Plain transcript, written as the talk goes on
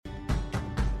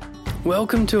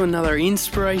Welcome to another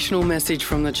inspirational message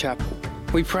from the chapel.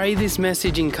 We pray this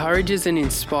message encourages and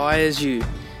inspires you.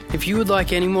 If you would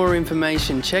like any more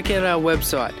information, check out our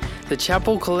website,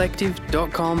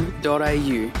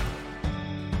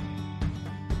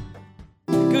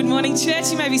 thechapelcollective.com.au. Good morning,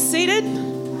 church. You may be seated.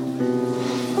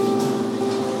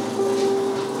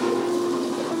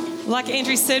 Like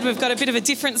Andrew said, we've got a bit of a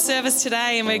different service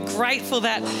today, and we're grateful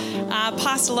that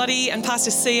Pastor Lotty and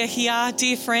Pastor C are here,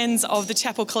 dear friends of the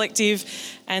Chapel Collective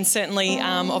and certainly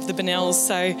of the Bonnells.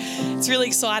 So it's really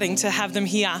exciting to have them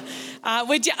here.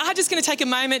 We are just going to take a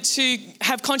moment to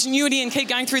have continuity and keep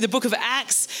going through the book of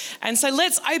Acts. And so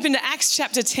let's open to Acts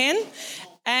chapter 10.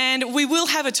 And we will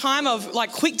have a time of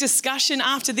quick discussion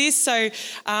after this. So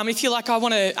if you're I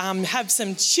want to have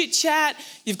some chit chat,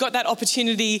 you've got that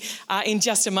opportunity in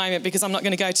just a moment, because I'm not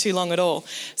going to go too long at all.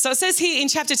 So it says here in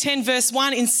chapter 10, verse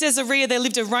 1, in Caesarea there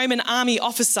lived a Roman army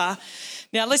officer.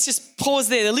 Now let's just pause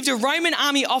there. There lived a Roman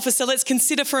army officer. Let's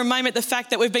consider for a moment the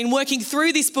fact that we've been working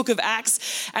through this book of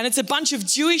Acts, and it's a bunch of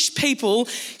Jewish people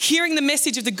hearing the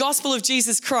message of the gospel of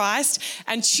Jesus Christ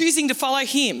and choosing to follow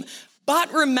him,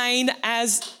 but remain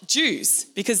as Jews,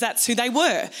 because that's who they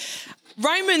were.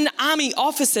 Roman army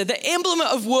officer, the emblem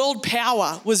of world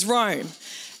power was Rome.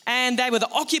 And they were the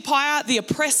occupier, the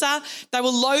oppressor. They were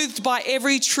loathed by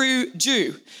every true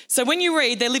Jew. So when you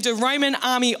read, there lived a Roman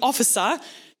army officer,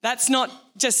 that's not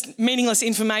just meaningless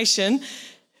information.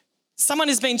 Someone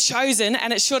has been chosen,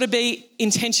 and it's sure to be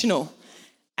intentional.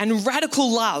 And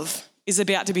radical love is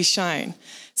about to be shown.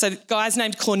 So the guy's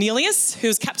named Cornelius, who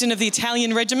was captain of the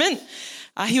Italian regiment.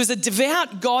 He was a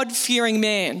devout, God-fearing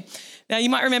man. Now, you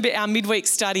might remember our midweek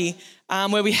study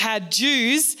where we had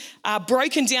Jews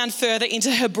broken down further into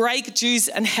Hebraic Jews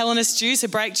and Hellenist Jews.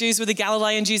 Hebraic Jews were the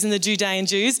Galilean Jews and the Judean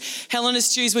Jews.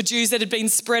 Hellenist Jews were Jews that had been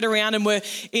spread around and were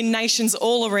in nations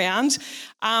all around.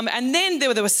 And then there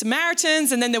were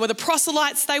Samaritans, and then there were the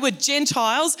proselytes. They were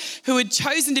Gentiles who had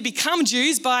chosen to become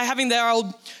Jews by having their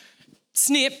old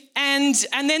snip, and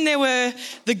then there were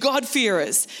the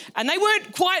God-fearers, and they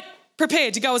weren't quite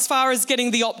prepared to go as far as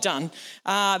getting the op done.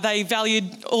 They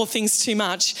valued all things too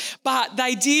much, but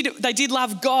they did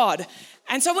love God.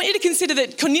 And so I want you to consider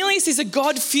that Cornelius is a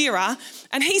God-fearer,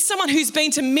 and he's someone who's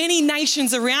been to many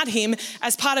nations around him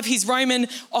as part of his Roman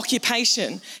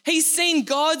occupation. He's seen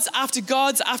gods after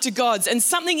gods after gods, and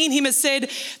something in him has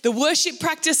said, the worship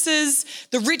practices,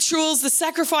 the rituals, the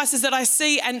sacrifices that I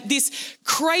see, and this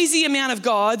crazy amount of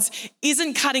gods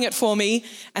isn't cutting it for me,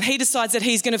 and he decides that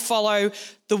he's going to follow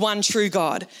the one true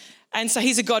God. And so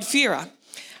he's a God-fearer.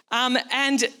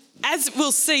 And as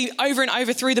we'll see over and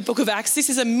over through the book of Acts, this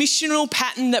is a missional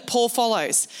pattern that Paul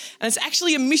follows. And it's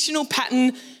actually a missional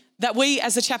pattern that we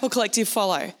as the Chapel Collective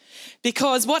follow.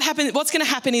 Because what's going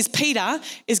to happen is Peter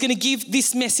is going to give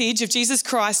this message of Jesus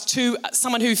Christ to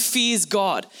someone who fears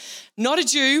God. Not a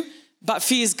Jew, but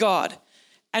fears God.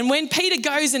 And when Peter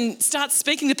goes and starts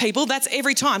speaking to people, that's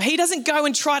every time. He doesn't go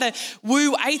and try to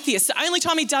woo atheists. The only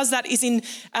time he does that is in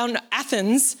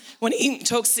Athens, when he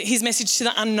talks his message to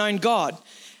the unknown God.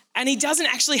 And he doesn't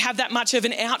actually have that much of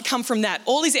an outcome from that.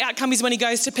 All his outcome is when he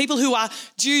goes to people who are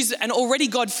Jews and already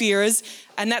God-fearers,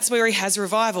 and that's where he has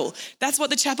revival. That's what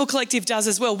the Chapel Collective does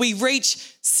as well. We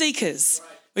reach seekers.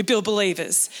 We build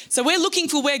believers. So we're looking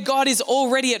for where God is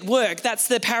already at work. That's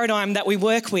the paradigm that we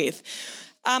work with.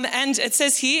 And it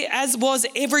says here, as was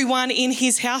everyone in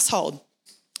his household.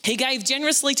 He gave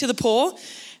generously to the poor.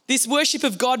 This worship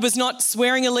of God was not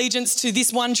swearing allegiance to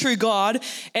this one true God.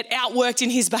 It outworked in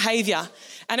his behaviour.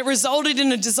 And it resulted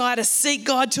in a desire to seek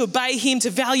God, to obey him, to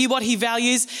value what he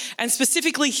values, and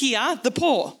specifically here, the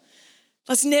poor.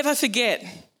 Let's never forget,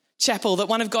 Chapel, that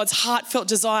one of God's heartfelt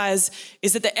desires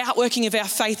is that the outworking of our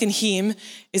faith in him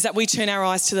is that we turn our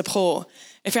eyes to the poor.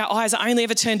 If our eyes are only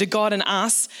ever turned to God and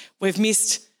us, we've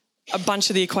missed a bunch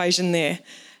of the equation there.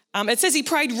 It says he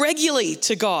prayed regularly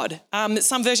to God.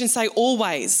 Some versions say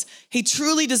always. He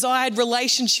truly desired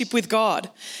relationship with God.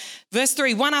 Verse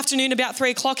 3, one afternoon about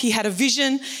 3 o'clock, he had a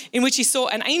vision in which he saw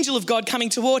an angel of God coming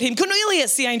toward him.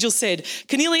 Cornelius, the angel said.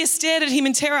 Cornelius stared at him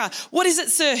in terror. What is it,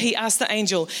 sir? He asked the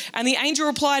angel. And the angel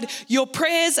replied, your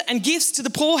prayers and gifts to the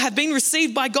poor have been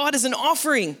received by God as an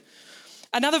offering.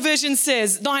 Another version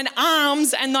says, thine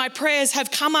alms and thy prayers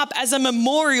have come up as a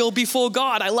memorial before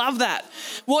God. I love that.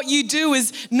 What you do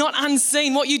is not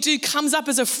unseen. What you do comes up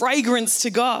as a fragrance to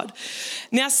God.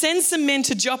 Now send some men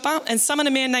to Joppa and summon a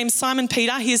man named Simon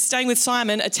Peter. He is staying with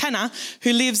Simon, a tanner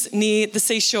who lives near the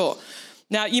seashore.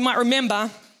 Now you might remember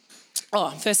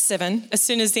verse 7, as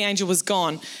soon as the angel was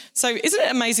gone. So isn't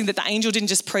it amazing that the angel didn't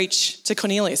just preach to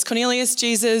Cornelius? Cornelius,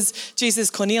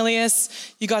 Jesus,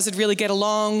 Cornelius, you guys would really get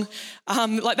along.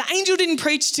 The angel didn't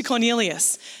preach to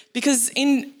Cornelius, because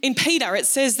in Peter it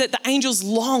says that the angels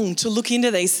long to look into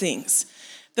these things.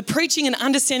 The preaching and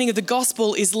understanding of the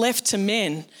gospel is left to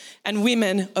men and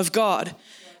women of God.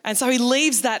 And so he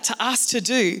leaves that to us to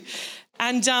do.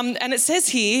 And it says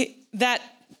here that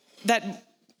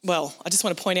I just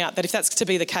want to point out that if that's to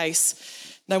be the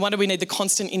case, no wonder we need the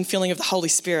constant infilling of the Holy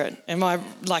Spirit.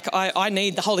 I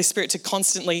need the Holy Spirit to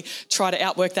constantly try to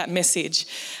outwork that message.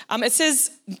 It says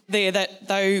there that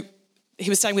though he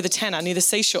was staying with a tanner near the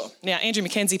seashore. Now, Andrew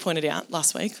Mackenzie pointed out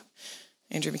last week,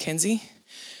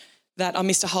 that I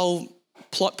missed a whole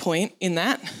plot point in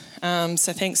that.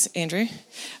 So thanks, Andrew.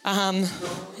 I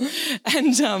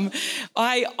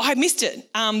missed it.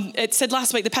 It said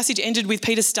last week the passage ended with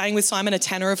Peter staying with Simon, a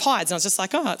tanner of hides. And I was just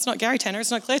like, it's not Gary Tanner,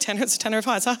 it's not Claire Tanner, it's a tanner of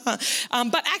hides.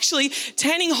 But actually,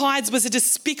 tanning hides was a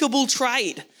despicable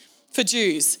trade for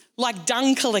Jews, like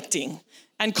dung collecting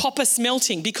and copper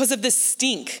smelting, because of the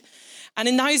stink. And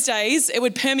in those days, it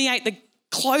would permeate the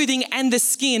clothing and the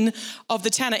skin of the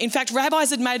tanner. In fact,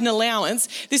 rabbis had made an allowance.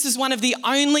 This is one of the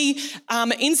only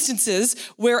instances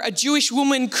where a Jewish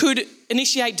woman could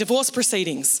initiate divorce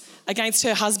proceedings against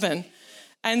her husband.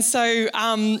 And so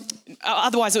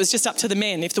otherwise it was just up to the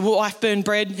men. If the wife burned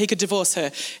bread, he could divorce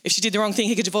her. If she did the wrong thing,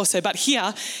 he could divorce her. But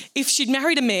here, if she'd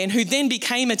married a man who then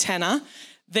became a tanner,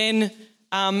 then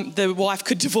the wife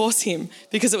could divorce him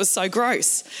because it was so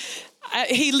gross.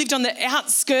 He lived on the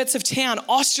outskirts of town,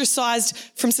 ostracised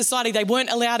from society. They weren't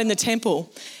allowed in the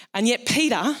temple. And yet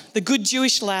Peter, the good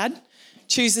Jewish lad,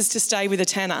 chooses to stay with a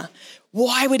tanner.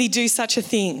 Why would he do such a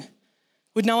thing?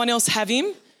 Would no one else have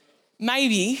him?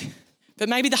 Maybe, but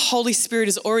maybe the Holy Spirit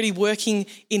is already working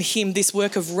in him this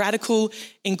work of radical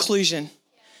inclusion.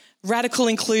 Radical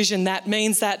inclusion, that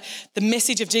means that the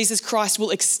message of Jesus Christ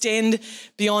will extend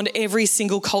beyond every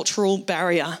single cultural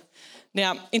barrier.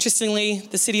 Now, interestingly,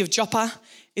 the city of Joppa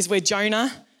is where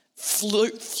Jonah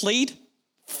fled,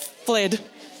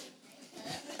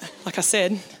 like I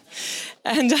said.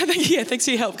 And thanks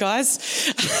for your help,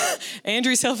 guys.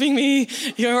 Andrew's helping me.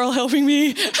 You're all helping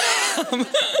me.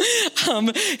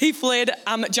 He fled.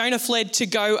 Jonah fled to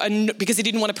go because he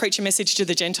didn't want to preach a message to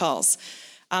the Gentiles.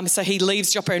 So he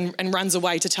leaves Joppa and runs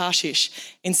away to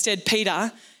Tarshish. Instead,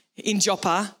 Peter in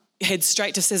Joppa heads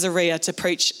straight to Caesarea to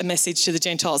preach a message to the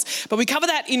Gentiles. But we cover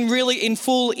that in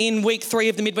full in week 3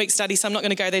 of the midweek study, so I'm not going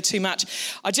to go there too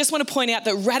much. I just want to point out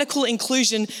that radical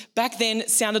inclusion back then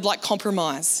sounded like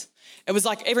compromise. It was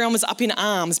like everyone was up in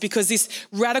arms because this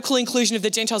radical inclusion of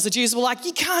the Gentiles, the Jews were like,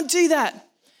 you can't do that.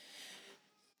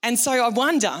 And so I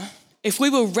wonder if we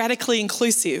were radically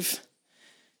inclusive,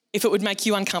 if it would make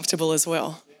you uncomfortable as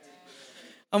well.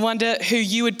 I wonder who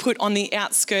you would put on the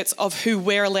outskirts of who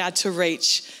we're allowed to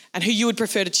reach and who you would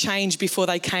prefer to change before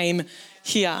they came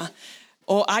here.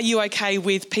 Or are you okay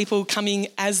with people coming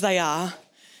as they are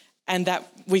and that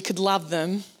we could love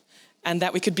them and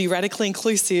that we could be radically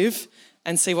inclusive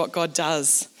and see what God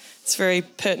does? It's very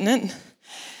pertinent.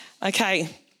 Okay.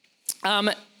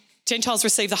 Gentiles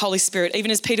received the Holy Spirit.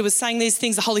 Even as Peter was saying these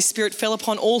things, the Holy Spirit fell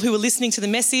upon all who were listening to the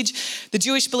message. The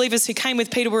Jewish believers who came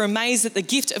with Peter were amazed that the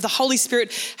gift of the Holy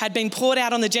Spirit had been poured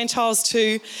out on the Gentiles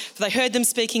too, for they heard them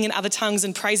speaking in other tongues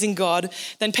and praising God.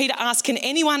 Then Peter asked, can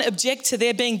anyone object to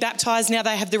their being baptized now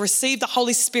they have received the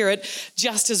Holy Spirit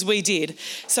just as we did?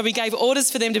 So he gave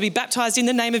orders for them to be baptized in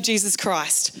the name of Jesus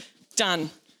Christ. Done.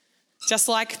 Just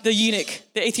like the eunuch,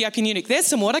 the Ethiopian eunuch. There's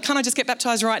some water. Can't I just get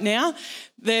baptized right now?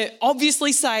 They're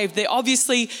obviously saved. They're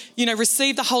obviously,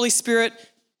 received the Holy Spirit.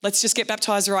 Let's just get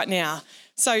baptized right now.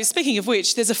 So speaking of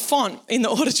which, there's a font in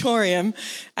the auditorium.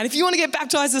 And if you want to get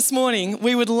baptized this morning,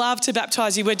 we would love to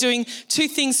baptize you. We're doing 2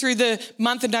 things through the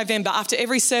month of November. After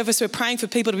every service, we're praying for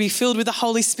people to be filled with the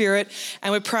Holy Spirit.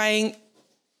 And we're praying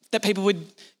that people would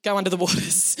go under the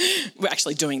waters. We're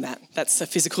actually doing that. That's a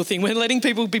physical thing. We're letting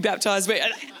people be baptized. We're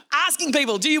asking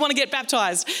people, do you want to get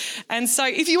baptized? And so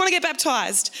if you want to get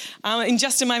baptized, in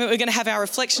just a moment, we're going to have our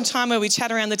reflection time where we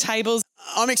chat around the tables.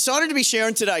 I'm excited to be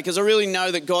sharing today because I really know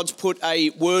that God's put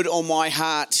a word on my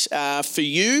heart for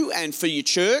you and for your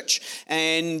church.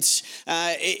 And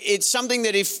it's something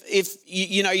that if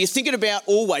you're thinking about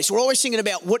always, we're always thinking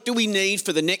about what do we need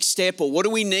for the next step or what do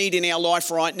we need in our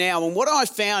life right now. And what I've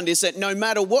found is that no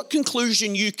matter what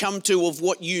conclusion you come to of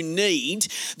what you need,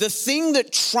 the thing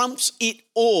that trumps it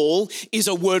all is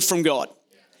a word from God.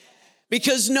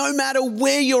 Because no matter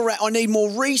where you're at, I need more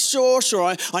resource,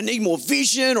 or I need more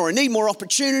vision, or I need more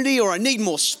opportunity, or I need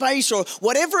more space, or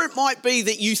whatever it might be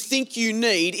that you think you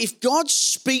need, if God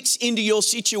speaks into your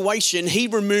situation, he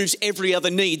removes every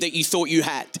other need that you thought you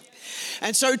had.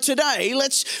 And so today,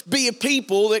 let's be a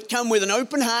people that come with an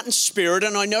open heart and spirit,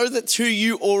 and I know that's who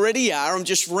you already are. I'm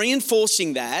just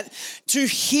reinforcing that, to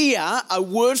hear a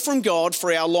word from God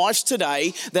for our lives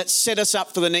today that set us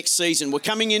up for the next season. We're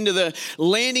coming into the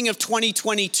landing of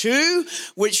 2022,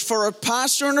 which for a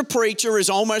pastor and a preacher is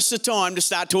almost the time to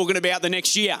start talking about the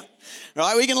next year.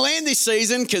 Right, we can land this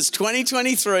season because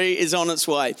 2023 is on its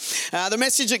way. The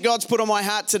message that God's put on my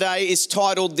heart today is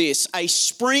titled this: A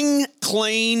Spring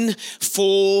Clean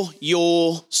for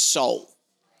Your Soul.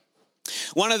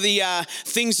 One of the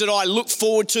things that I look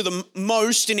forward to the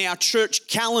most in our church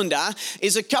calendar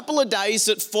is a couple of days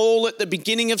that fall at the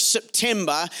beginning of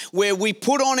September where we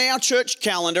put on our church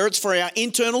calendar, it's for our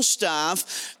internal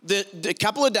staff, the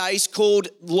couple of days called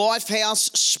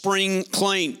Lifehouse Spring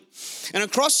Clean. And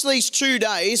across these 2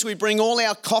 days, we bring all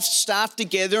our COF staff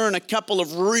together and a couple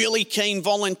of really keen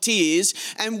volunteers,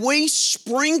 and we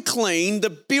spring clean the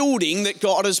building that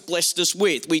God has blessed us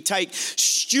with. We take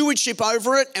stewardship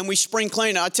over it and we spring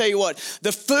clean it. I tell you what,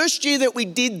 the first year that we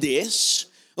did this,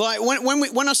 like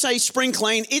when I say spring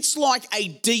clean, it's like a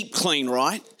deep clean,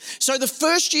 right? So the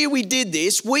first year we did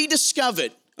this, we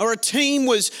discovered, or a team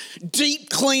was deep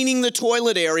cleaning the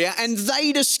toilet area, and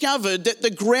they discovered that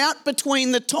the grout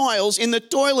between the tiles in the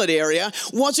toilet area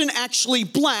wasn't actually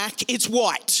black, it's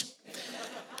white.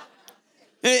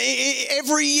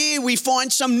 Every year we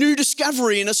find some new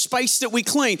discovery in a space that we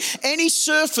clean. Any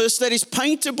surface that is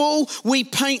paintable, we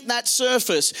paint that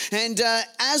surface. And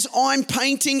as I'm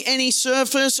painting any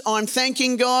surface, I'm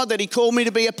thanking God that he called me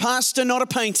to be a pastor, not a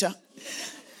painter.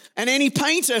 And any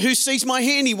painter who sees my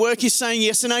handiwork is saying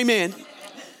yes and amen.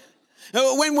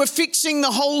 When we're fixing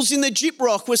the holes in the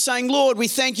gyprock, we're saying, Lord, we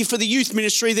thank you for the youth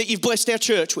ministry that you've blessed our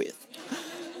church with.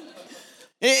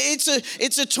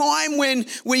 It's a time when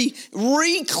we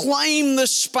reclaim the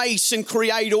space and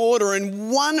create order.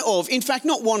 And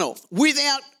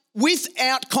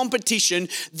without competition,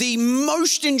 the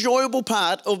most enjoyable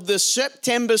part of the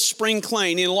September spring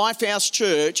clean in Lifehouse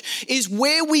Church is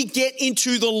where we get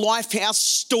into the Lifehouse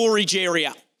storage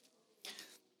area.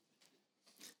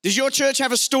 Does your church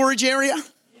have a storage area?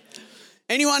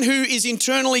 Anyone who is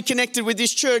internally connected with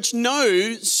this church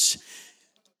knows,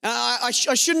 I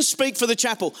shouldn't speak for the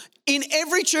chapel. In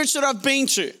every church that I've been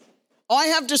to, I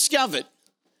have discovered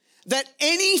that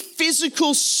any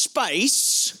physical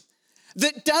space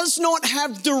that does not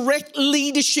have direct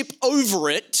leadership over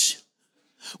it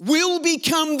will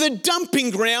become the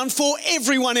dumping ground for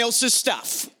everyone else's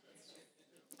stuff.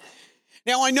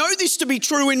 Now, I know this to be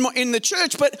true in the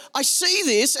church, but I see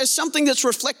this as something that's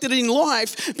reflected in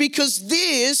life because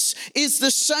this is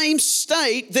the same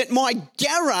state that my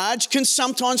garage can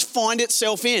sometimes find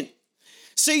itself in.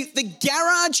 See, the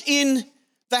garage in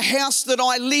the house that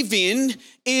I live in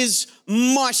is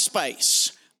my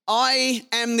space. I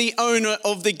am the owner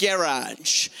of the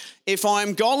garage. If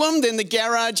I'm Gollum, then the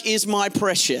garage is my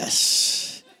precious.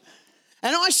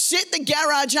 And I set the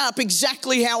garage up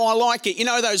exactly how I like it. You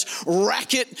know those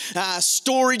racket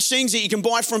storage things that you can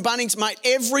buy from Bunnings? Mate,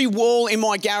 every wall in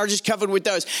my garage is covered with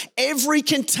those. Every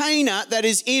container that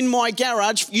is in my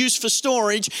garage used for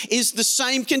storage is the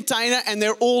same container, and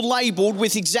they're all labelled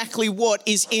with exactly what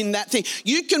is in that thing.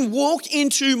 You can walk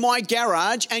into my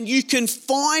garage and you can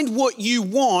find what you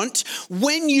want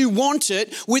when you want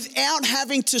it without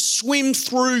having to swim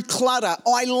through clutter.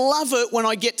 I love it when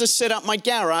I get to set up my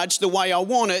garage the way I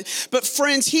want it. But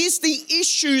friends, here's the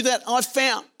issue that I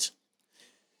found.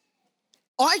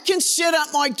 I can set up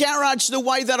my garage the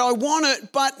way that I want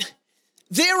it, but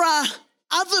there are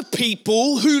other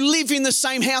people who live in the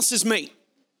same house as me.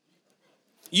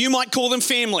 You might call them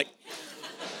family.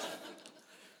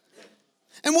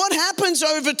 And what happens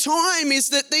over time is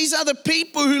that these other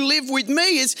people who live with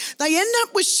me is they end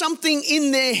up with something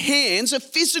in their hands, a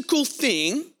physical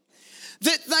thing,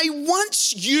 that they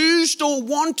once used or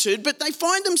wanted, but they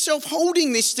find themselves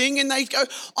holding this thing and they go,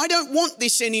 I don't want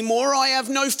this anymore. I have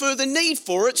no further need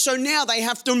for it. So now they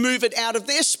have to move it out of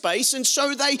their space. And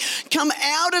so they come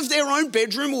out of their own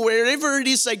bedroom or wherever it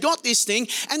is they got this thing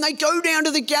and they go down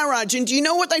to the garage. And do you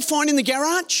know what they find in the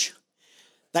garage?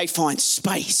 They find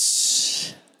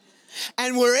space.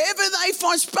 And wherever they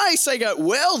find space, they go,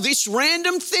 well, this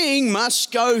random thing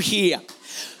must go here.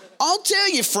 I'll tell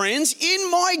you, friends,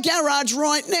 in my garage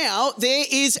right now, there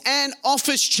is an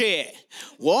office chair.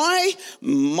 Why?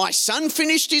 My son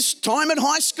finished his time at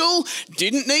high school,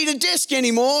 didn't need a desk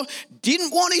anymore,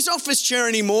 didn't want his office chair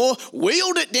anymore,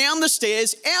 wheeled it down the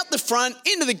stairs, out the front,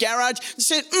 into the garage, and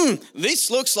said,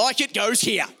 this looks like it goes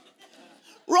here.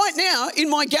 Right now, in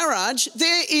my garage,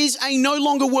 there is a no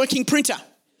longer working printer.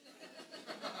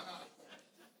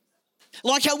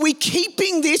 Like, are we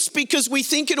keeping this because we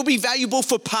think it'll be valuable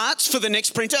for parts for the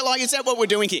next printer? Like, is that what we're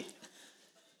doing here?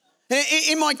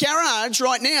 In my garage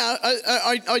right now,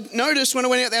 I noticed when I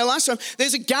went out there last time,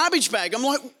 there's a garbage bag. I'm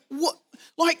like, what?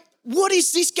 What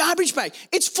is this garbage bag?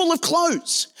 It's full of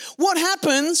clothes. What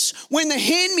happens when the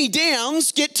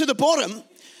hand-me-downs get to the bottom?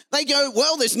 They go,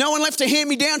 well, there's no one left to hand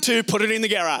me down to, put it in the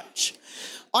garage.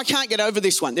 I can't get over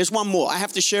this one. There's one more. I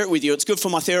have to share it with you. It's good for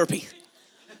my therapy.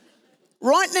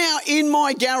 Right now in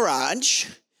my garage,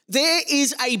 there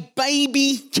is a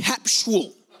baby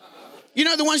capsule. You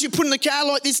know the ones you put in the car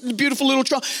like this, the beautiful little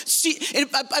child?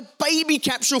 A baby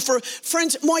capsule for,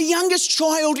 friends, my youngest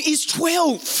child is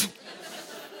 12.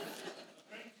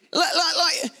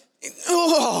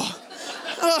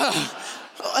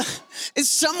 Is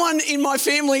someone in my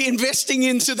family investing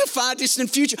into the far distant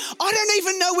future? I don't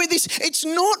even know where it's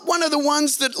not one of the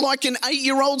ones that like an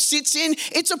 8-year-old sits in.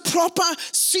 It's a proper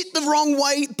sit the wrong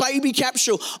way baby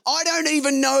capsule. I don't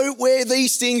even know where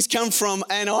these things come from,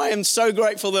 and I am so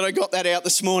grateful that I got that out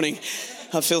this morning.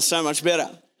 I feel so much better.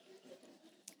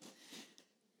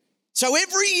 So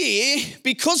every year,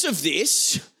 because of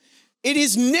this, it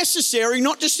is necessary,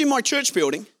 not just in my church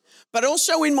building, but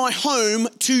also in my home,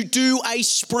 to do a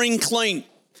spring clean.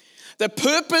 The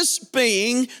purpose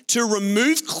being to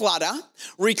remove clutter,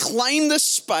 reclaim the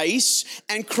space,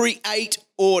 and create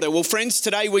order. Well, friends,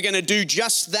 today we're going to do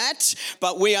just that,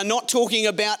 but we are not talking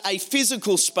about a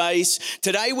physical space.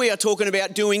 Today we are talking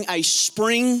about doing a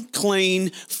spring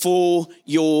clean for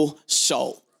your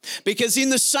soul. Because in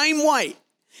the same way,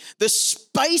 the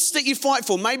space that you fight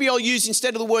for, maybe I'll use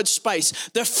instead of the word space,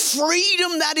 the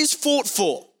freedom that is fought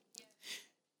for,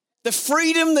 the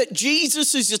freedom that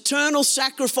Jesus' eternal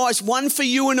sacrifice won for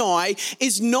you and I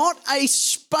is not a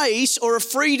space or a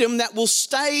freedom that will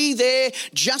stay there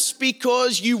just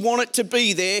because you want it to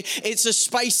be there. It's a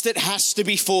space that has to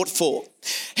be fought for.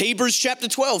 Hebrews chapter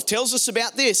 12 tells us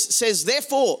about this. It says,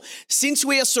 therefore, since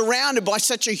we are surrounded by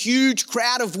such a huge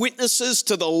crowd of witnesses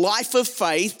to the life of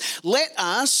faith, let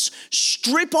us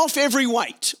strip off every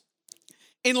weight.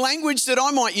 In language that I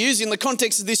might use in the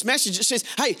context of this message, it says,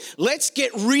 hey, let's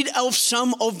get rid of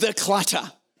some of the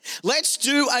clutter. Let's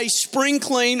do a spring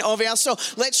clean of our soul.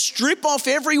 Let's strip off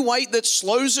every weight that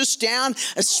slows us down,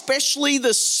 especially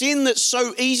the sin that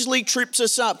so easily trips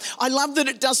us up. I love that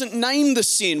it doesn't name the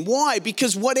sin. Why?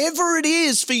 Because whatever it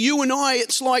is for you and I,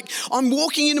 it's like I'm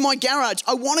walking into my garage.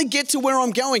 I want to get to where I'm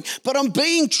going, but I'm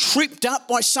being tripped up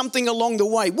by something along the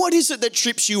way. What is it that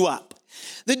trips you up?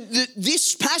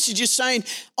 This passage is saying,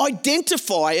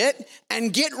 identify it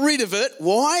and get rid of it.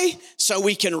 Why? So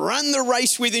we can run the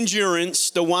race with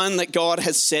endurance, the one that God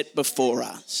has set before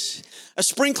us. A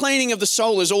spring cleaning of the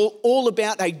soul is all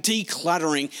about a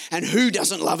decluttering. And who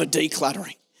doesn't love a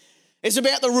decluttering? It's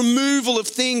about the removal of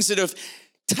things that have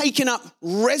taken up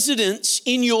residence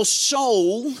in your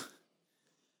soul,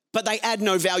 but they add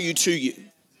no value to you.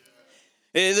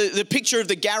 The picture of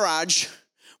the garage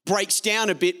breaks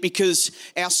down a bit because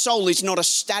our soul is not a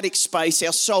static space.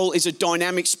 Our soul is a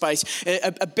dynamic space.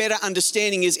 A better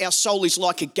understanding is our soul is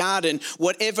like a garden.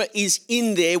 Whatever is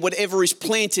in there, whatever is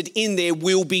planted in there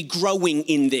will be growing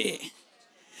in there.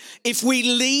 If we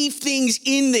leave things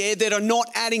in there that are not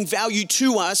adding value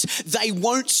to us, they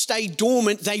won't stay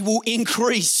dormant. They will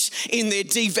increase in their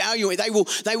devaluing.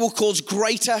 They will cause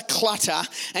greater clutter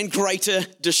and greater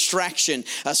distraction.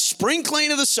 A spring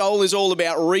clean of the soul is all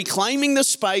about reclaiming the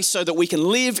space so that we can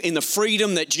live in the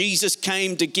freedom that Jesus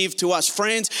came to give to us.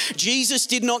 Friends, Jesus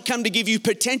did not come to give you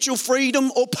potential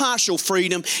freedom or partial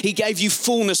freedom. He gave you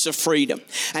fullness of freedom.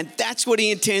 And that's what he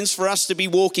intends for us to be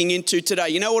walking into today.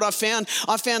 You know what I found?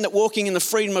 I found that walking in the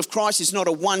freedom of Christ is not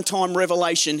a one-time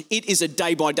revelation. It is a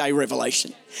day-by-day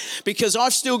revelation. Because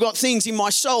I've still got things in my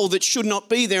soul that should not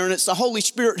be there, and it's the Holy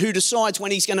Spirit who decides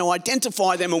when he's going to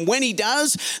identify them. And when he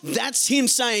does, that's him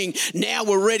saying, now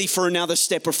we're ready for another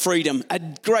step of freedom, a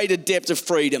greater depth of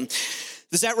freedom.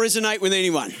 Does that resonate with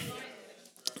anyone?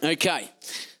 Okay.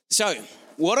 So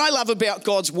what I love about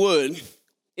God's word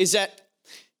is that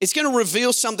it's going to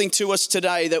reveal something to us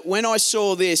today that when I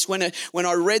saw this, when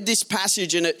I read this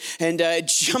passage and it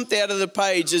jumped out of the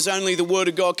page, as only the Word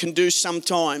of God can do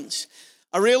sometimes,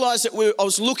 I realized that I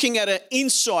was looking at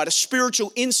a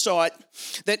spiritual insight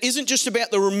that isn't just about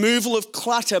the removal of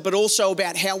clutter, but also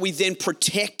about how we then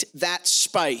protect that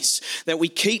space, that we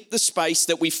keep the space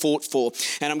that we fought for.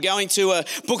 And I'm going to a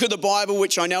book of the Bible,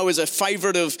 which I know is a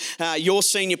favorite of your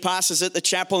senior pastors at the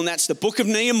chapel, and that's the book of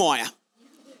Nehemiah.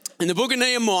 And the book of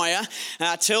Nehemiah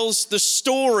tells the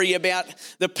story about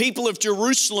the people of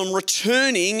Jerusalem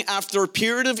returning after a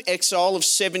period of exile of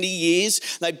 70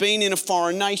 years. They've been in a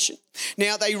foreign nation.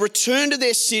 Now, they return to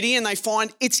their city and they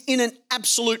find it's in an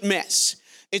absolute mess.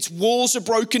 Its walls are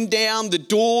broken down, the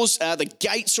doors, the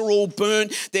gates are all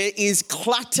burnt. There is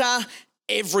clutter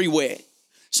everywhere.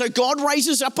 So God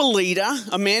raises up a leader,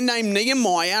 a man named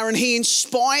Nehemiah, and he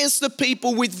inspires the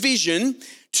people with vision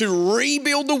to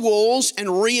rebuild the walls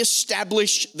and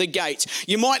reestablish the gates.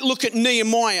 You might look at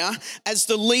Nehemiah as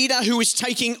the leader who is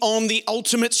taking on the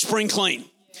ultimate spring clean.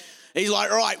 He's like,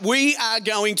 all right, we are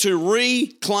going to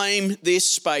reclaim this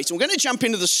space. And we're going to jump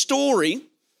into the story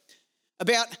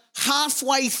about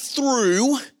halfway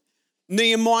through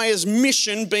Nehemiah's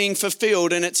mission being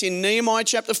fulfilled, and it's in Nehemiah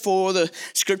chapter 4. The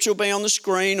scripture will be on the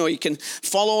screen, or you can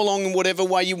follow along in whatever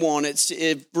way you want. It's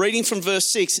reading from verse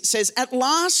 6. It says, "At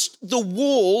last the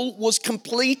wall was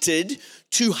completed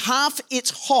to half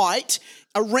its height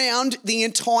around the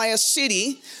entire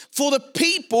city, for the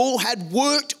people had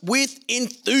worked with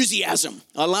enthusiasm."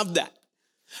 I love that.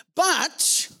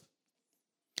 But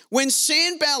when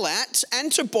Sanballat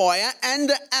and Tobiah and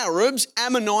the Arabs,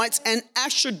 Ammonites and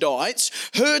Ashdodites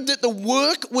heard that the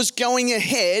work was going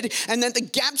ahead and that the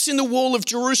gaps in the wall of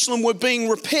Jerusalem were being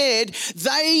repaired,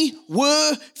 they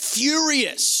were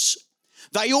furious.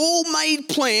 They all made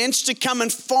plans to come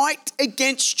and fight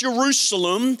against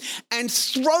Jerusalem and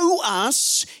throw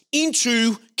us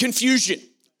into confusion.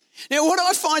 Now, what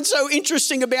I find so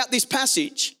interesting about this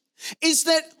passage is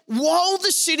that while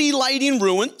the city laid in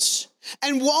ruins,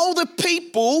 and while the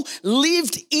people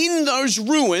lived in those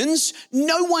ruins,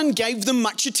 no one gave them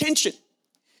much attention.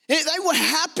 They were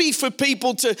happy for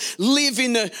people to live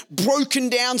in a broken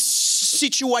down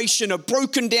situation, a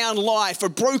broken down life, a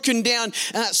broken down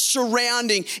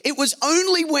surrounding. It was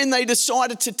only when they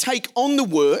decided to take on the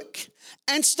work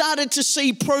and started to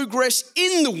see progress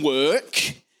in the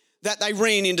work that they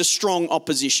ran into strong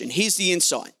opposition. Here's the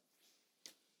insight.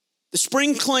 The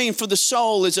spring clean for the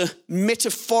soul is a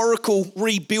metaphorical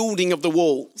rebuilding of the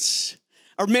walls,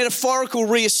 a metaphorical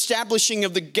reestablishing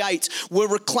of the gates. We're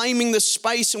reclaiming the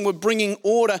space and we're bringing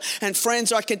order. And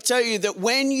friends, I can tell you that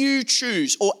when you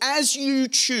choose, or as you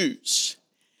choose,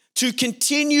 to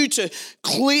continue to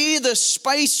clear the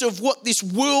space of what this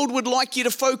world would like you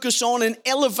to focus on and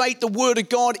elevate the word of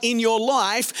God in your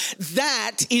life,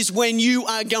 that is when you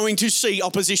are going to see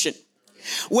opposition.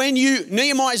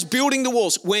 Nehemiah's building the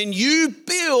walls. When you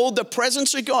build the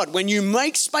presence of God, when you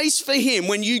make space for him,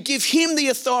 when you give him the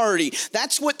authority,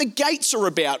 that's what the gates are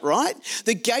about, right?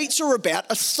 The gates are about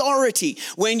authority.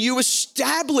 When you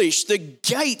establish the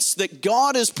gates that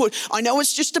God has put, I know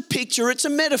it's just a picture, it's a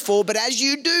metaphor, but as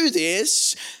you do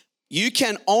this, you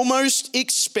can almost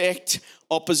expect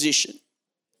opposition.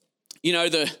 You know,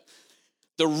 the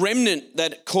remnant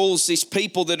that calls this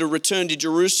people that are returned to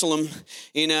Jerusalem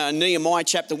in Nehemiah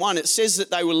chapter 1, it says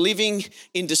that they were living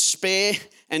in despair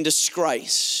and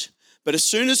disgrace. But as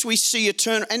soon as we see a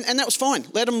turn, and that was fine,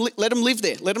 let them live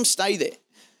there, let them stay there.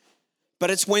 But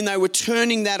it's when they were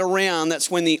turning that around, that's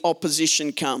when the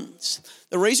opposition comes.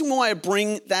 The reason why I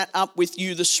bring that up with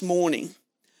you this morning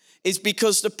is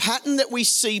because the pattern that we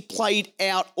see played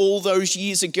out all those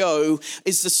years ago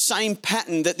is the same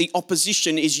pattern that the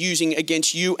opposition is using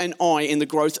against you and I in the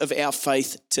growth of our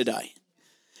faith today.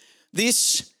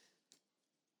 This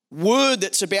word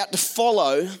that's about to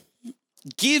follow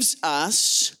gives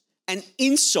us an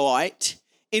insight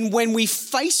in when we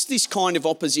face this kind of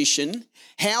opposition,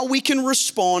 how we can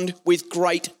respond with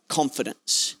great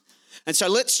confidence. And so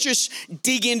let's just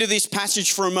dig into this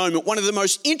passage for a moment. One of the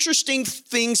most interesting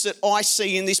things that I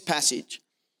see in this passage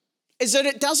is that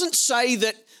it doesn't say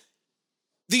that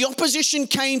the opposition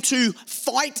came to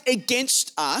fight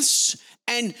against us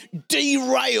and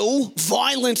derail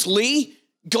violently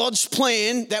God's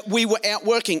plan that we were out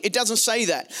working. It doesn't say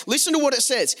that. Listen to what it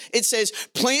says. It says,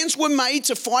 plans were made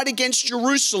to fight against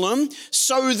Jerusalem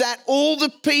so that all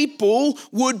the people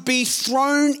would be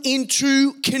thrown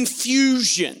into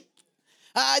confusion.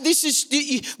 We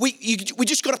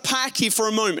just got to park here for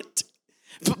a moment.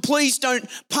 Please don't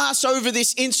pass over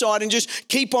this insight and just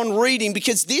keep on reading,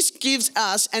 because this gives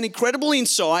us an incredible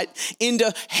insight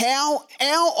into how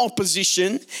our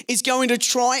opposition is going to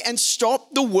try and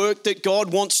stop the work that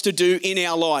God wants to do in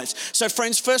our lives. So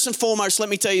friends, first and foremost, let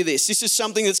me tell you this. This is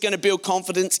something that's going to build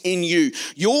confidence in you.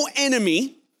 Your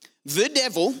enemy, the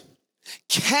devil,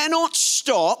 cannot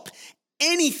stop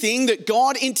anything that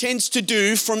God intends to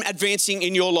do from advancing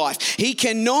in your life. He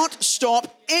cannot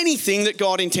stop anything that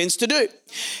God intends to do.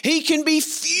 He can be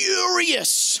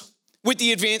furious with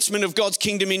the advancement of God's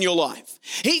kingdom in your life.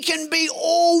 He can be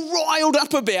all riled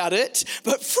up about it,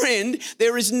 but friend,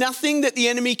 there is nothing that the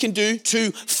enemy can do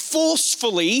to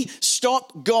forcefully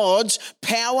stop God's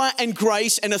power and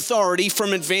grace and authority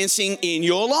from advancing in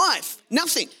your life.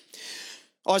 Nothing.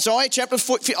 Isaiah chapter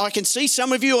 40, I can see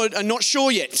some of you are not sure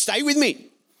yet. Stay with me.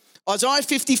 Isaiah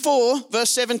 54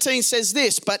 verse 17 says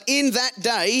this, but in that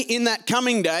day, in that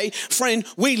coming day, friend,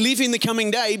 we live in the coming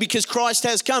day because Christ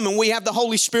has come and we have the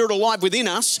Holy Spirit alive within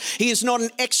us. He is not an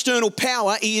external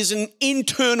power. He is an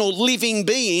internal living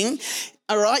being.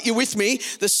 All right, you're with me?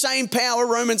 The same power,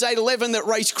 Romans 8:11, that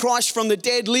raised Christ from the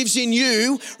dead lives in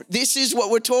you. This is what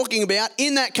we're talking about.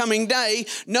 In that coming day,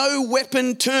 no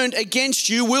weapon turned against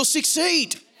you will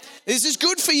succeed. This is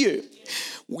good for you.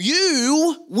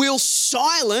 You will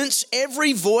silence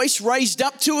every voice raised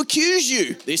up to accuse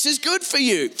you. This is good for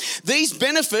you. These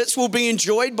benefits will be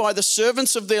enjoyed by the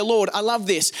servants of their Lord. I love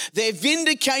this. Their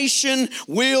vindication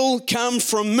will come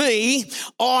from me.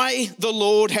 I, the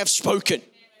Lord, have spoken.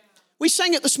 We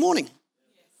sang it this morning.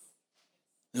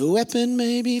 The weapon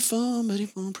may be formed, but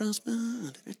it won't prosper.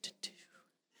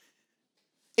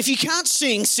 If you can't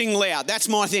sing, sing loud. That's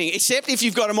my thing. Except if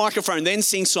you've got a microphone, then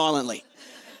sing silently.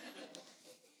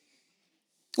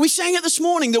 We sang it this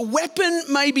morning. The weapon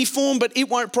may be formed, but it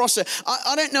won't prosper.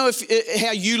 I don't know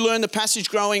how you learned the passage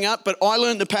growing up, but I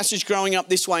learned the passage growing up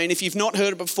this way. And if you've not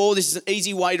heard it before, this is an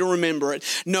easy way to remember it.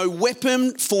 No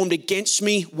weapon formed against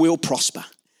me will prosper.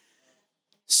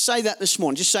 Say that this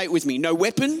morning. Just say it with me. No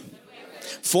weapon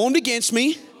formed against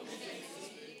me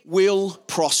will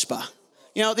prosper.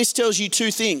 You know, this tells you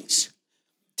two things.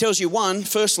 It tells you one,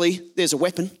 firstly, there's a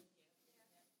weapon.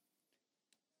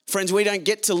 Friends, we don't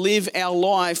get to live our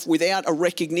life without a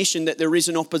recognition that there is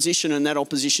an opposition, and that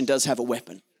opposition does have a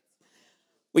weapon.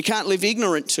 We can't live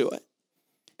ignorant to it.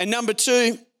 And number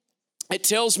two, it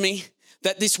tells me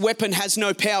that this weapon has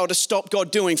no power to stop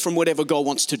God doing from whatever God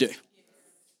wants to do.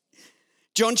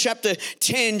 John chapter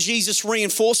 10, Jesus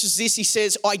reinforces this. He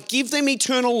says, I give them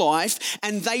eternal life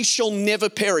and they shall never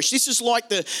perish. This is like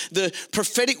the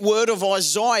prophetic word of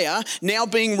Isaiah now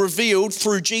being revealed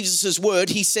through Jesus' word.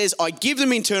 He says, I give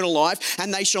them eternal life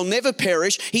and they shall never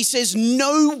perish. He says,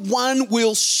 no one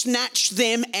will snatch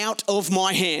them out of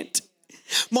my hand.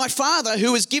 My Father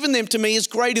who has given them to me is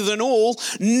greater than all.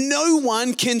 No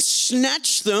one can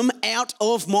snatch them out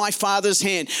of my Father's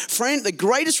hand. Friend, the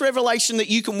greatest revelation that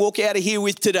you can walk out of here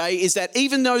with today is that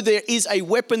even though there is a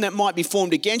weapon that might be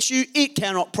formed against you, it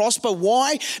cannot prosper.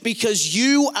 Why? Because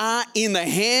you are in the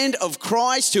hand of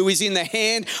Christ, who is in the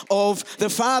hand of the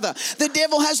Father. The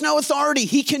devil has no authority.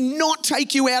 He cannot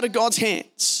take you out of God's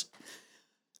hands.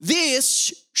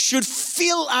 This should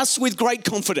fill us with great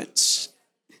confidence.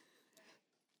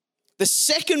 The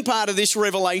second part of this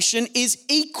revelation is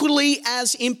equally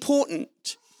as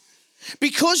important.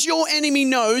 Because your enemy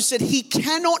knows that he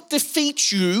cannot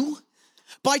defeat you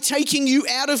by taking you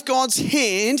out of God's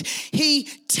hand, he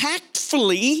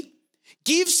tactfully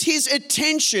gives his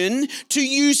attention to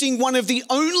using one of the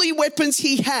only weapons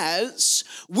he has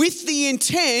with the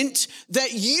intent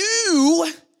that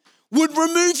you would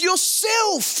remove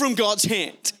yourself from God's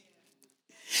hand.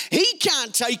 He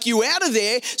can't take you out of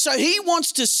there, so he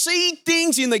wants to seed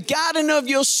things in the garden of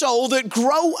your soul that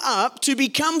grow up to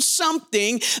become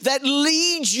something that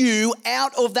leads you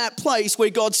out of that place where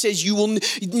God says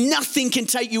nothing can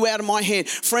take you out of my hand.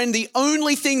 Friend, the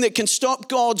only thing that can stop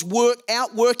God's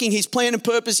outworking his plan and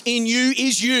purpose in you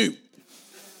is you.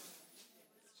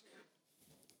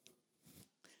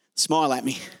 Smile at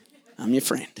me. I'm your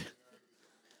friend.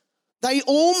 They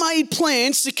all made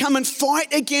plans to come and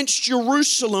fight against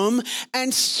Jerusalem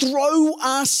and throw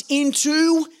us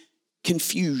into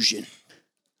confusion.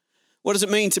 What does it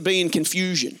mean to be in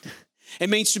confusion? It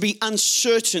means to be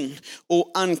uncertain or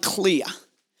unclear.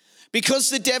 Because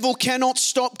the devil cannot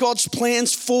stop God's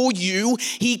plans for you,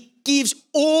 he gives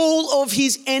all of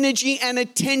his energy and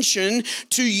attention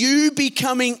to you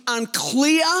becoming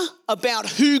unclear about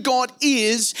who God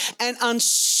is and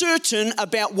uncertain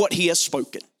about what he has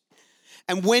spoken.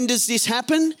 And when does this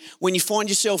happen? When you find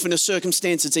yourself in the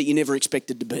circumstances that you never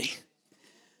expected to be.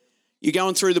 You're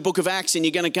going through the book of Acts and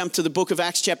you're going to come to the book of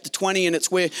Acts chapter 20, and it's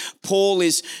where Paul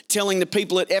is telling the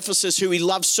people at Ephesus who he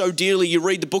loves so dearly. You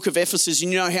read the book of Ephesus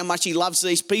and you know how much he loves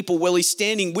these people. Well, he's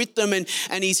standing with them and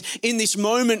he's in this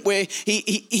moment where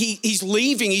he's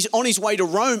leaving. He's on his way to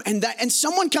Rome, and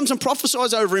someone comes and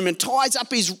prophesies over him and ties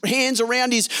up his hands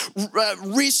around his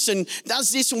wrists and does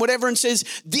this and whatever and says,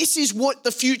 this is what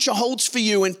the future holds for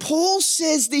you. And Paul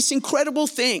says this incredible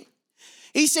thing.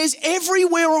 He says,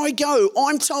 everywhere I go,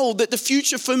 I'm told that the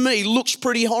future for me looks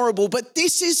pretty horrible, but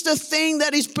this is the thing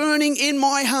that is burning in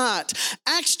my heart.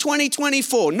 Acts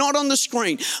 20:24, not on the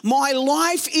screen. My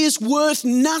life is worth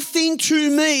nothing to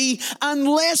me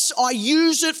unless I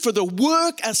use it for the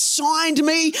work assigned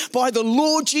me by the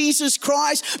Lord Jesus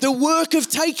Christ, the work of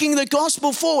taking the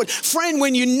gospel forward. Friend,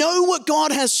 when you know what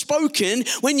God has spoken,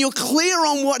 when you're clear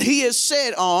on what he has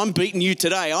said, I'm beating you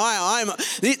today. I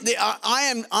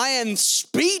am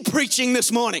speed preaching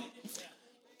this morning.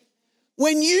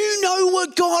 When you know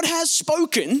what God has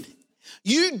spoken,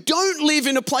 you don't live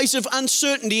in a place of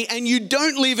uncertainty and you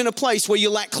don't live in a place where you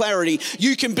lack clarity.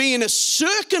 You can be in a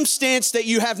circumstance that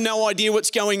you have no idea what's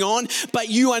going on, but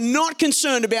you are not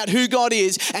concerned about who God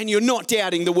is and you're not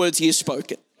doubting the words he has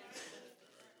spoken.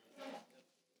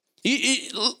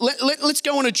 Let's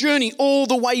go on a journey all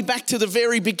the way back to the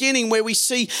very beginning where we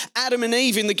see Adam and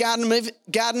Eve in the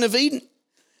Garden of Eden.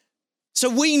 So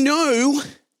we know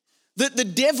that the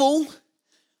devil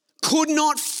could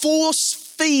not force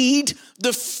feed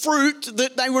the fruit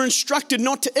that they were instructed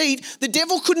not to eat. The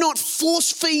devil could not force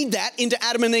feed that into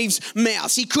Adam and Eve's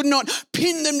mouths. He could not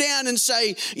pin them down and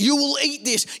say, you will eat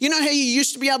this. You know how you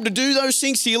used to be able to do those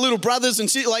things to your little brothers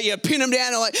and you pin them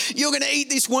down and like, you're going to eat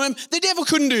this worm. The devil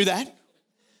couldn't do that.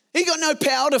 He got no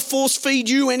power to force feed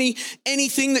you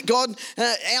anything that God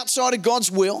outside of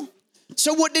God's will.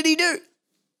 So what did he do?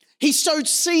 He sowed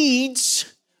seeds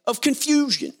of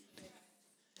confusion.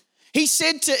 He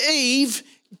said to Eve,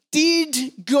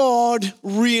 did God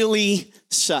really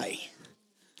say?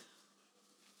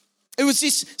 It was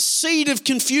this seed of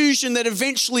confusion that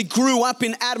eventually grew up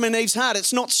in Adam and Eve's heart.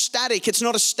 It's not static. It's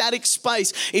not a static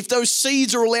space. If those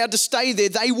seeds are allowed to stay there,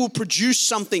 they will produce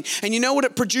something. And you know what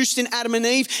it produced in Adam and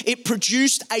Eve? It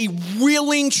produced a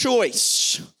willing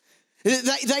choice.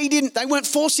 They weren't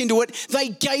forced into it. They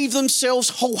gave themselves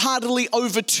wholeheartedly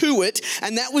over to it.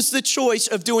 And that was the choice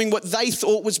of doing what they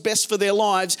thought was best for their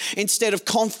lives instead of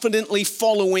confidently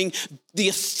following the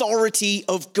authority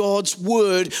of God's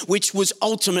word, which was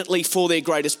ultimately for their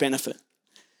greatest benefit.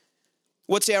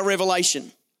 What's our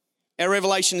revelation? Our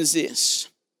revelation is this.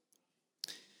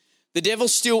 The devil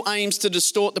still aims to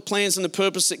distort the plans and the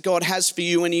purpose that God has for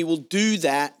you, and he will do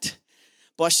that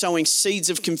by sowing seeds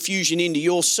of confusion into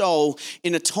your soul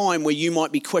in a time where you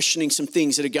might be questioning some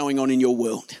things that are going on in your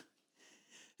world.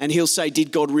 And he'll say,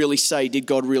 did God really say? Did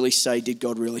God really say? Did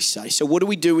God really say? So what do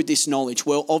we do with this knowledge?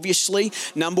 Well, obviously,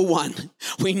 number one,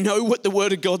 we know what the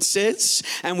word of God says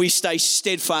and we stay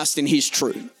steadfast in his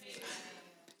truth.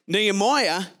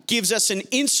 Nehemiah gives us an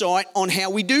insight on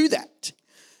how we do that.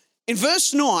 In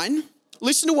verse 9,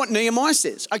 listen to what Nehemiah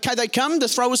says. Okay, they come to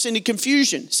throw us into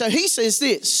confusion. So he says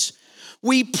this,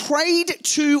 we prayed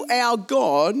to our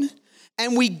God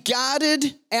and we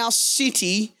guarded our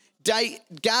city,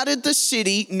 guarded the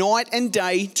city night and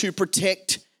day to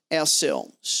protect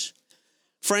ourselves.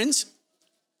 Friends,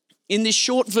 in this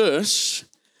short verse,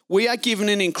 we are given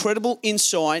an incredible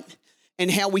insight in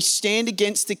how we stand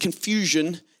against the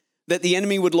confusion that the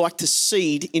enemy would like to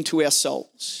seed into our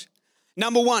souls.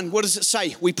 Number one, what does it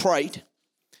say? We prayed.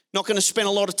 Not going to spend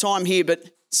a lot of time here, but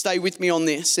stay with me on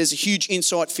this. There's a huge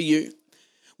insight for you.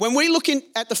 When we look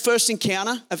at the first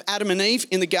encounter of Adam and Eve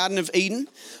in the Garden of Eden,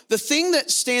 the thing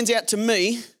that stands out to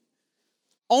me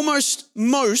almost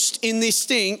most in this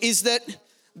thing is that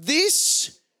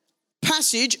this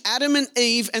passage, Adam and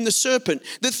Eve and the serpent,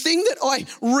 the thing that I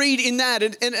read in that,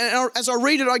 and as I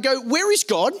read it, I go, where is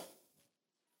God?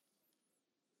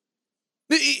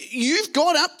 You've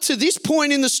got up to this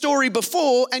point in the story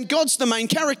before, and God's the main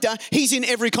character. He's in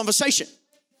every conversation.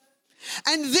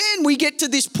 And then we get to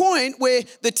this point where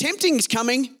the tempting is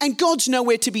coming and God's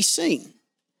nowhere to be seen.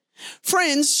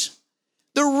 Friends,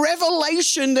 the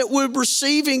revelation that we're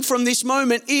receiving from this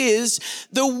moment is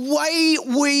the way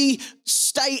we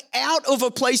stay out of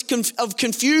a place of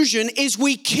confusion is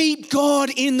we keep God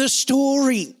in the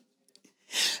story.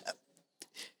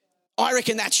 I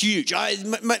reckon that's huge.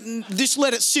 Just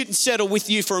let it sit and settle with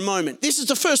you for a moment. This is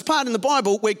the first part in the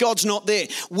Bible where God's not there.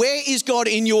 Where is God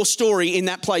in your story in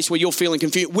that place where you're feeling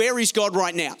confused? Where is God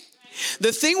right now?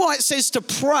 The thing why it says to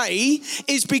pray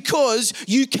is because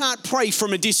you can't pray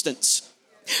from a distance.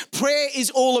 Prayer is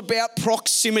all about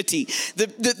proximity.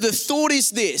 The thought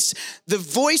is this: the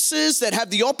voices that have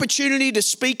the opportunity to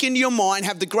speak into your mind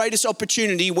have the greatest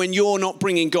opportunity when you're not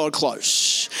bringing God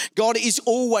close. God is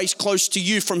always close to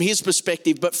you from his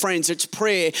perspective, but friends, it's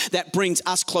prayer that brings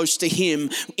us close to him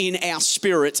in our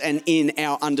spirits and in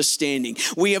our understanding.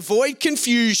 We avoid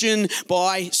confusion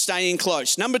by staying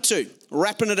close. Number 2,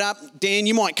 wrapping it up. Dan,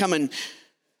 you might come and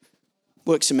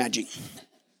work some magic.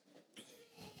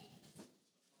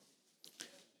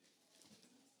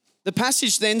 The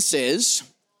passage then says,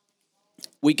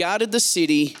 we guarded the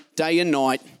city day and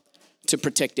night to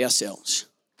protect ourselves.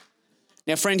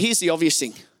 Now, friend, here's the obvious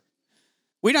thing.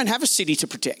 We don't have a city to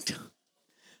protect.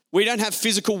 We don't have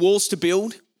physical walls to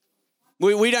build.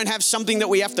 We don't have something that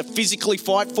we have to physically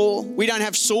fight for. We don't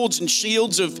have swords and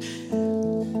shields of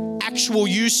actual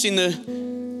use in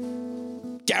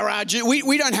the garage.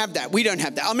 We don't have that. We don't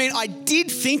have that. I mean, I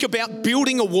did think about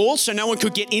building a wall so no one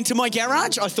could get into my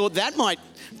garage. I thought that might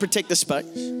protect the space.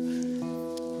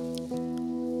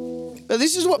 But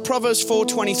this is what Proverbs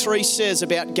 4:23 says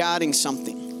about guarding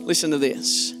something. Listen to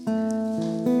this.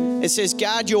 It says,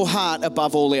 guard your heart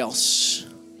above all else.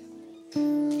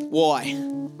 Why?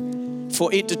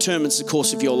 For it determines the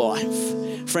course of your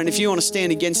life. Friend, if you want to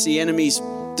stand against the enemy's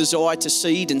desire to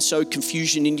seed and sow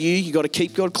confusion in you, you got to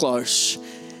keep God close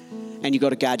and you got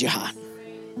to guard your heart.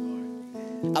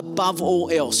 Above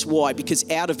all else. Why? Because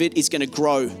out of it is going to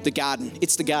grow the garden.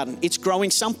 It's the garden. It's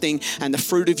growing something, and the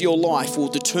fruit of your life will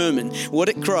determine what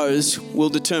it grows, will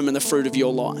determine the fruit of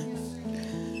your life.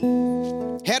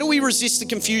 How do we resist the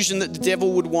confusion that the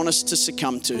devil would want us to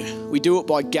succumb to? We do it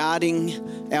by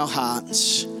guarding our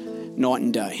hearts night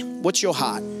and day. What's your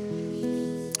heart?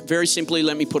 Very simply,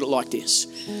 let me put it like this.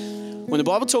 When the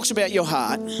Bible talks about your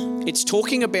heart, it's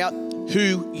talking about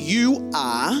who you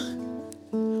are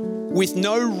with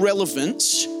no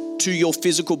relevance to your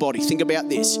physical body. Think about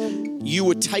this.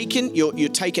 You're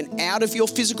taken out of your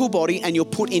physical body and you're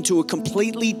put into a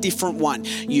completely different one.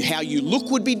 How you look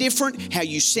would be different, how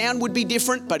you sound would be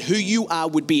different, but who you are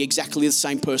would be exactly the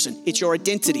same person. It's your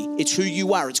identity. It's who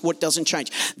you are. It's what doesn't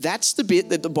change. That's the bit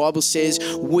that the Bible says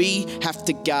we have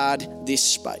to guard this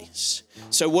space.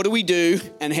 So what do we do,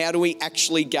 and how do we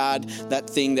actually guard that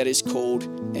thing that is called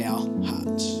our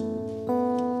hearts?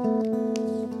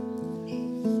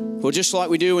 Well, just like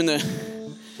we do in the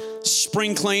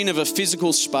spring clean of a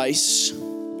physical space,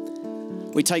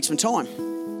 we take some time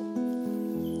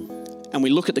and we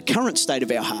look at the current state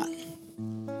of our heart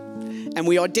and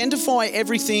we identify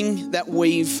everything that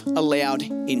we've allowed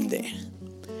in there.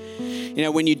 You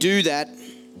know, when you do that,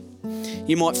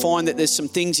 you might find that there's some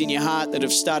things in your heart that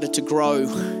have started to grow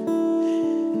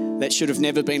that should have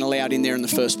never been allowed in there in the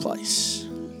first place.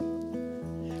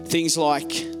 Things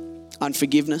like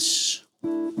unforgiveness,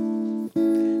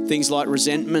 things like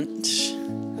resentment,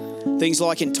 things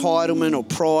like entitlement or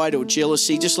pride or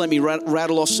jealousy. Just let me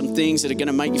rattle off some things that are going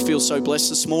to make you feel so blessed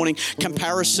this morning.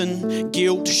 Comparison,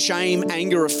 guilt, shame,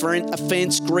 anger,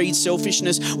 offense, greed,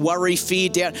 selfishness, worry, fear,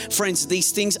 doubt. Friends,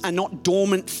 these things are not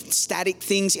dormant, static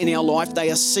things in our life.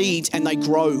 They are seeds and they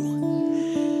grow.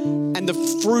 And the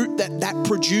fruit that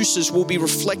produces will be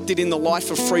reflected in the life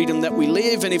of freedom that we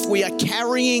live. And if we are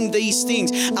carrying these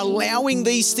things, allowing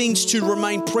these things to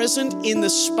remain present in the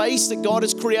space that God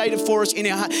has created for us in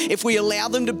our heart, if we allow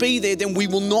them to be there, then we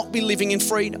will not be living in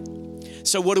freedom.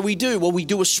 So what do? Well, we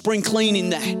do a spring clean in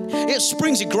that. Yeah,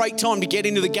 spring's a great time to get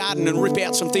into the garden and rip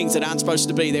out some things that aren't supposed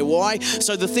to be there. Why?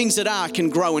 So the things that are can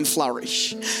grow and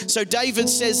flourish. So David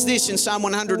says this in Psalm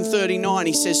 139.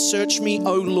 He says, search me,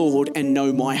 O Lord, and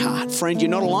know my heart. Friend,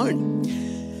 you're not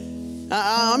alone.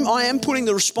 I am putting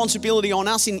the responsibility on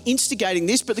us in instigating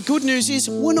this, but the good news is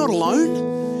we're not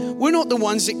alone. We're not the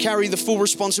ones that carry the full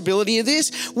responsibility of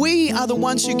this. We are the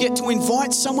ones who get to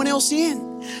invite someone else in.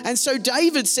 And so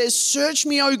David says, search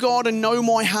me, O God, and know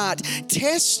my heart.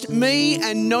 Test me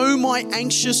and know my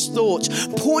anxious thoughts.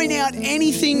 Point out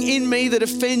anything in me that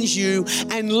offends you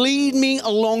and lead me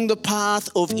along the path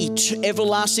of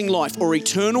everlasting life or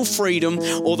eternal freedom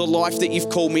or the life that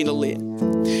you've called me to live.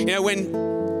 You know,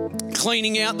 when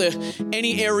cleaning out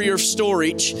any area of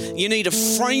storage, you need a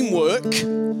framework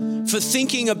for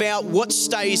thinking about what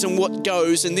stays and what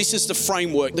goes, and this is the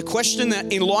framework. The question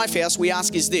that in Lifehouse we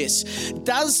ask is this: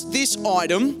 does this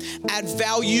item add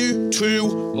value to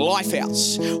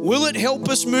Lifehouse? Will it help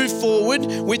us move forward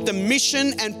with the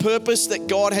mission and purpose that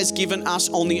God has given us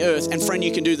on the earth? And friend,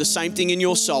 you can do the same thing in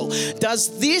your soul.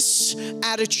 Does this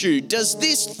attitude, does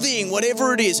this thing,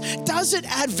 whatever it is, does it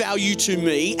add value to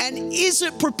me? And is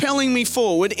it propelling me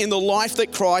forward in the life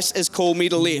that Christ has called me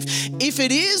to live? If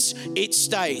it is, it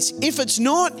stays. If it's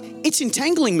not, it's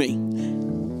entangling me.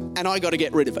 and I got to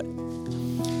get rid of it.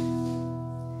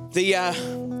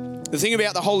 The thing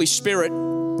about the Holy Spirit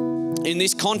in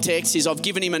this context is I've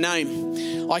given him a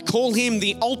name. I call him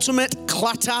the ultimate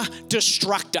clutter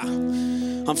destructor.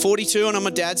 I'm 42 and I'm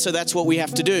a dad, so that's what we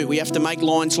have to do. We have to make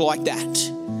lines like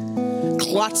that.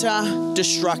 Clutter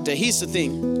destructor. Here's the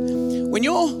thing.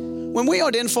 When we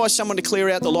identify someone to clear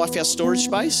out the Lifehouse storage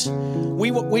space,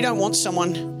 we don't want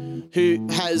someone who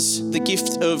has the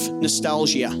gift of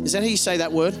nostalgia. Is that how you say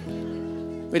that word?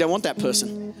 We don't want that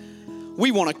person.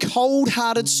 We want a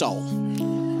cold-hearted soul.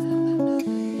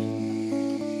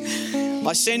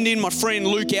 I send in my friend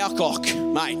Luke Alcock.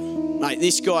 Mate,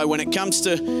 this guy, when it comes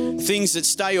to things that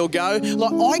stay or go,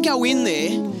 like I go in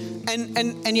there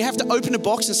and you have to open a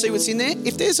box and see what's in there.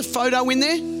 If there's a photo in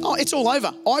there, it's all over.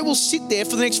 I will sit there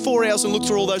for the next 4 hours and look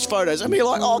through all those photos and be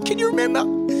like, can you remember?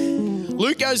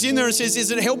 Luke goes in there and says,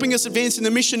 is it helping us advance in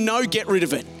the mission? No, get rid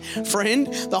of it. Friend,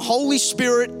 the Holy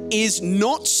Spirit is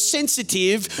not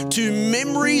sensitive to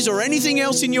memories or anything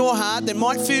else in your heart that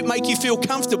might make you feel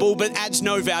comfortable but adds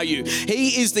no value.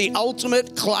 He is the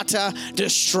ultimate clutter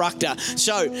destructor.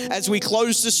 So as we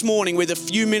close this morning with a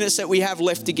few minutes that we have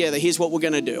left together, here's what we're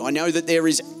going to do. I know that there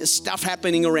is stuff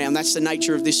happening around. That's the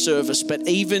nature of this service. But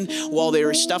even while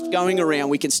there is stuff going around,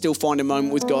 we can still find a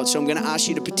moment with God. So I'm going to ask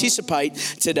you to participate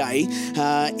today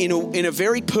in a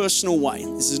very personal way.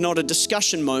 This is not a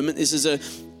discussion moment. This is a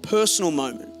personal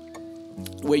moment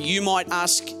where you might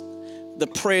ask the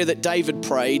prayer that David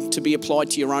prayed to be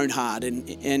applied to your own heart.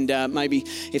 And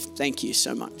thank you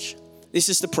so much. This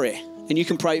is the prayer, and you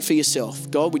can pray it for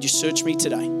yourself. God, would you search me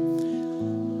today?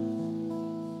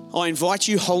 I invite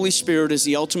you, Holy Spirit, as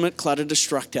the ultimate clutter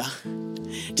destructor,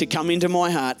 to come into my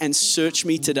heart and search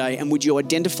me today. And would you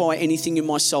identify anything in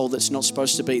my soul that's not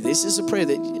supposed to be? This is a prayer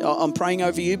that I'm praying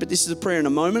over you, but this is a prayer in a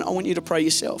moment. I want you to pray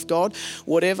yourself. God,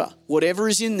 whatever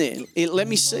is in there, let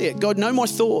me see it. God, know my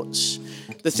thoughts,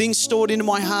 the things stored into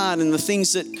my heart and the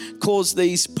things that cause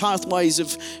these pathways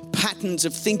of patterns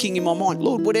of thinking in my mind.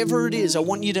 Lord, whatever it is, I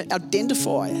want you to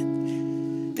identify it.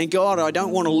 And God, I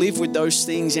don't want to live with those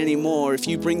things anymore. If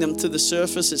you bring them to the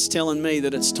surface, it's telling me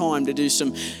that it's time to do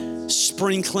some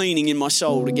spring cleaning in my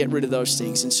soul to get rid of those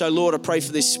things. And so, Lord, I pray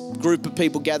for this group of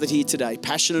people gathered here today,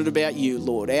 passionate about you,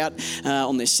 Lord, out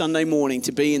on this Sunday morning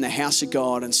to be in the house of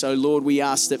God. And so, Lord, we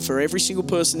ask that for every single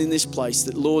person in this place,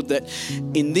 that, Lord, that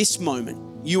in this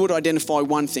moment, you would identify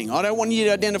one thing. I don't want you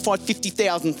to identify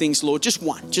 50,000 things, Lord, just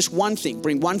one thing.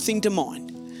 Bring one thing to mind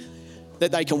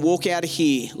that they can walk out of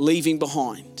here leaving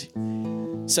behind,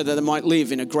 so that they might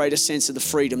live in a greater sense of the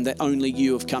freedom that only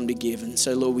you have come to give. And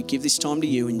so, Lord, we give this time to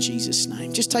you in Jesus'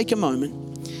 name. Just take a moment.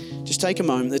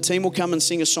 The team will come and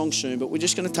sing a song soon, but we're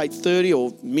just going to take 30 or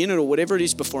a minute or whatever it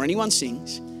is before anyone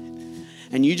sings.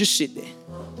 And you just sit there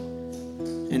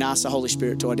and ask the Holy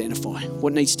Spirit to identify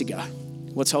what needs to go,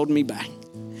 what's holding me back.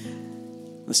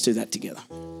 Let's do that together.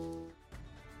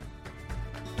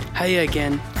 Hey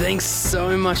again, thanks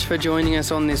so much for joining us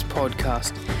on this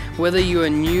podcast. Whether you are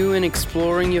new and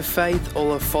exploring your faith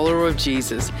or a follower of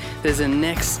Jesus, there's a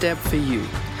next step for you.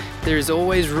 There is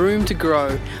always room to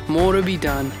grow, more to be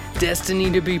done,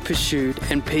 destiny to be pursued,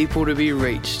 and people to be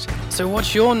reached. So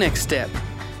what's your next step?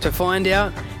 To find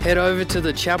out, head over to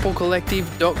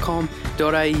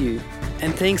thechapelcollective.com.au.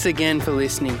 And thanks again for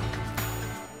listening.